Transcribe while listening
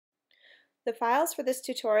The files for this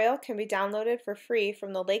tutorial can be downloaded for free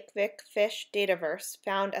from the Lake Vic Fish Dataverse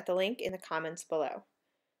found at the link in the comments below.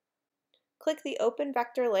 Click the Open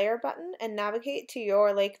Vector Layer button and navigate to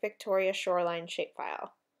your Lake Victoria shoreline shapefile,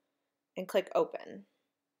 and click Open.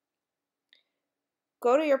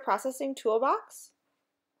 Go to your processing toolbox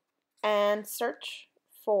and search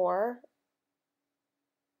for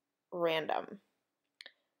Random.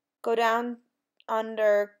 Go down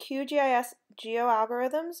under QGIS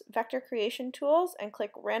GeoAlgorithms, Vector Creation Tools, and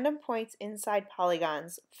click Random Points Inside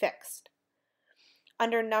Polygons Fixed.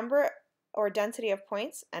 Under Number or Density of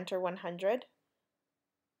Points, enter 100.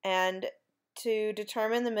 And to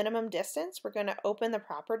determine the minimum distance, we're going to open the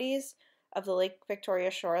properties of the Lake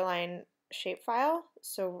Victoria shoreline shapefile.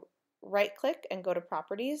 So right-click and go to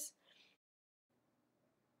Properties.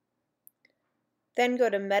 Then go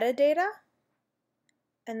to Metadata,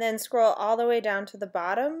 and then scroll all the way down to the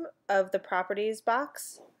bottom of the Properties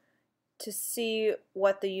box to see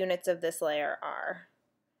what the units of this layer are.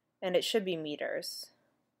 And it should be meters.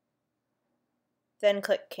 Then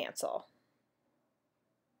click Cancel.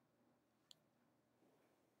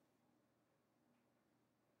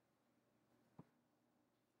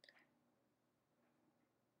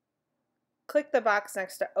 Click the box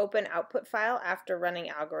next to Open Output File after running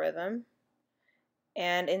algorithm.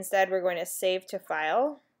 And instead we're going to save to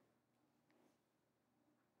file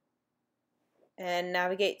and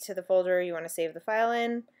navigate to the folder you want to save the file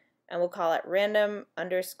in, and we'll call it random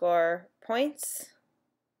underscore points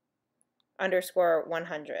underscore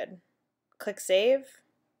 100. Click Save,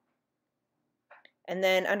 and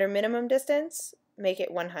then under minimum distance make it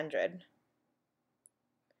 100.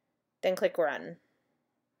 Then click Run.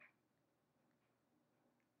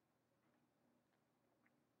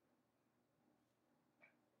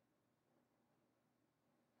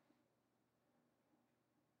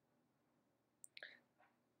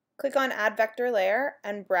 Click on Add Vector Layer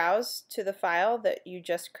and browse to the file that you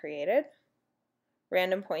just created,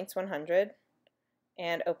 random points 100,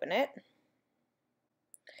 and open it.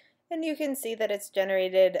 And you can see that it's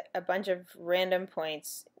generated a bunch of random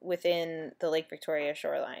points within the Lake Victoria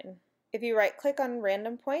shoreline. If you right-click on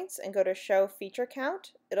random points and go to Show Feature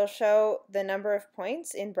Count, it'll show the number of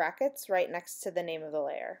points in brackets right next to the name of the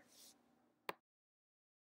layer.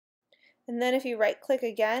 And then if you right-click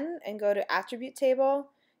again and go to Attribute Table,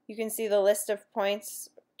 you can see the list of points,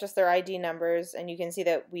 just their ID numbers, and you can see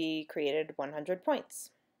that we created 100 points.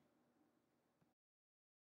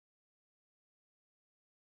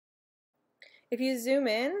 If you zoom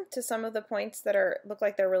in to some of the points that look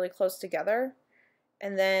like they're really close together,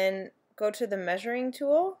 and then go to the measuring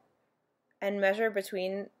tool and measure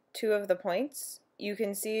between two of the points, you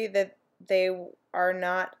can see that they are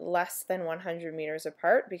not less than 100 meters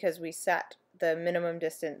apart because we set the minimum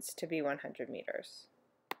distance to be 100 meters.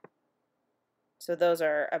 So those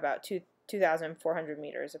are about 2,400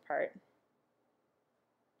 meters apart.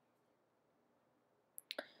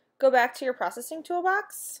 Go back to your processing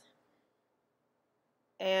toolbox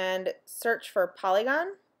and search for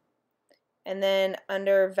Polygon, and then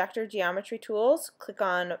under Vector Geometry Tools, click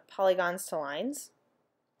on Polygons to Lines.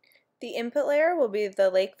 The input layer will be the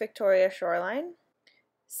Lake Victoria shoreline.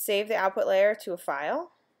 Save the output layer to a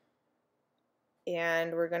file,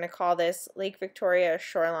 and we're going to call this Lake Victoria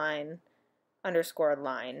shoreline underscore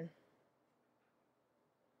line,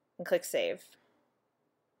 and click Save.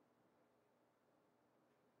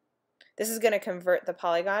 This is going to convert the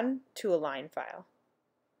polygon to a line file.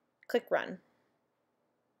 Click Run.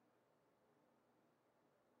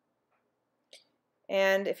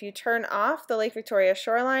 And if you turn off the Lake Victoria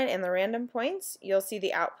shoreline and the random points, you'll see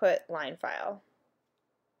the output line file.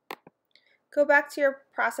 Go back to your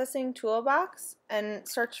processing toolbox and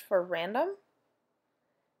search for Random.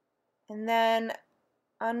 And then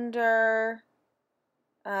under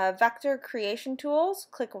Vector Creation Tools,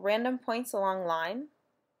 click Random Points Along Line.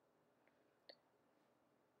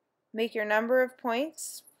 Make your number of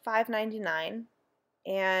points 599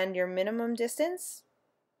 and your minimum distance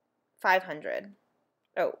 500.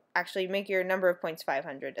 Oh, actually make your number of points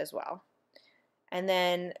 500 as well. And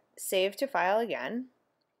then save to file again.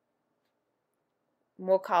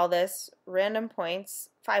 We'll call this random points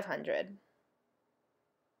 500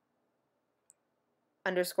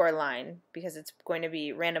 underscore line because it's going to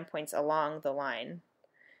be random points along the line.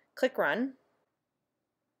 Click Run.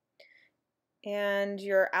 And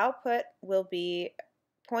your output will be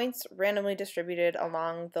points randomly distributed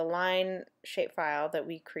along the line shapefile that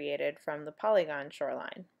we created from the Polygon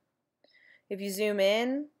shoreline. If you zoom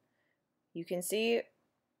in, you can see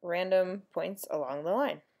random points along the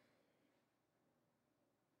line.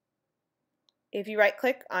 If you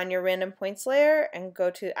right-click on your random points layer and go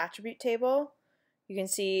to attribute table, you can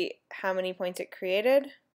see how many points it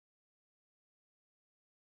created.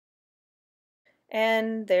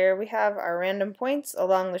 And there we have our random points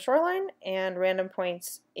along the shoreline and random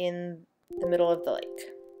points in the middle of the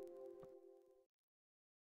lake.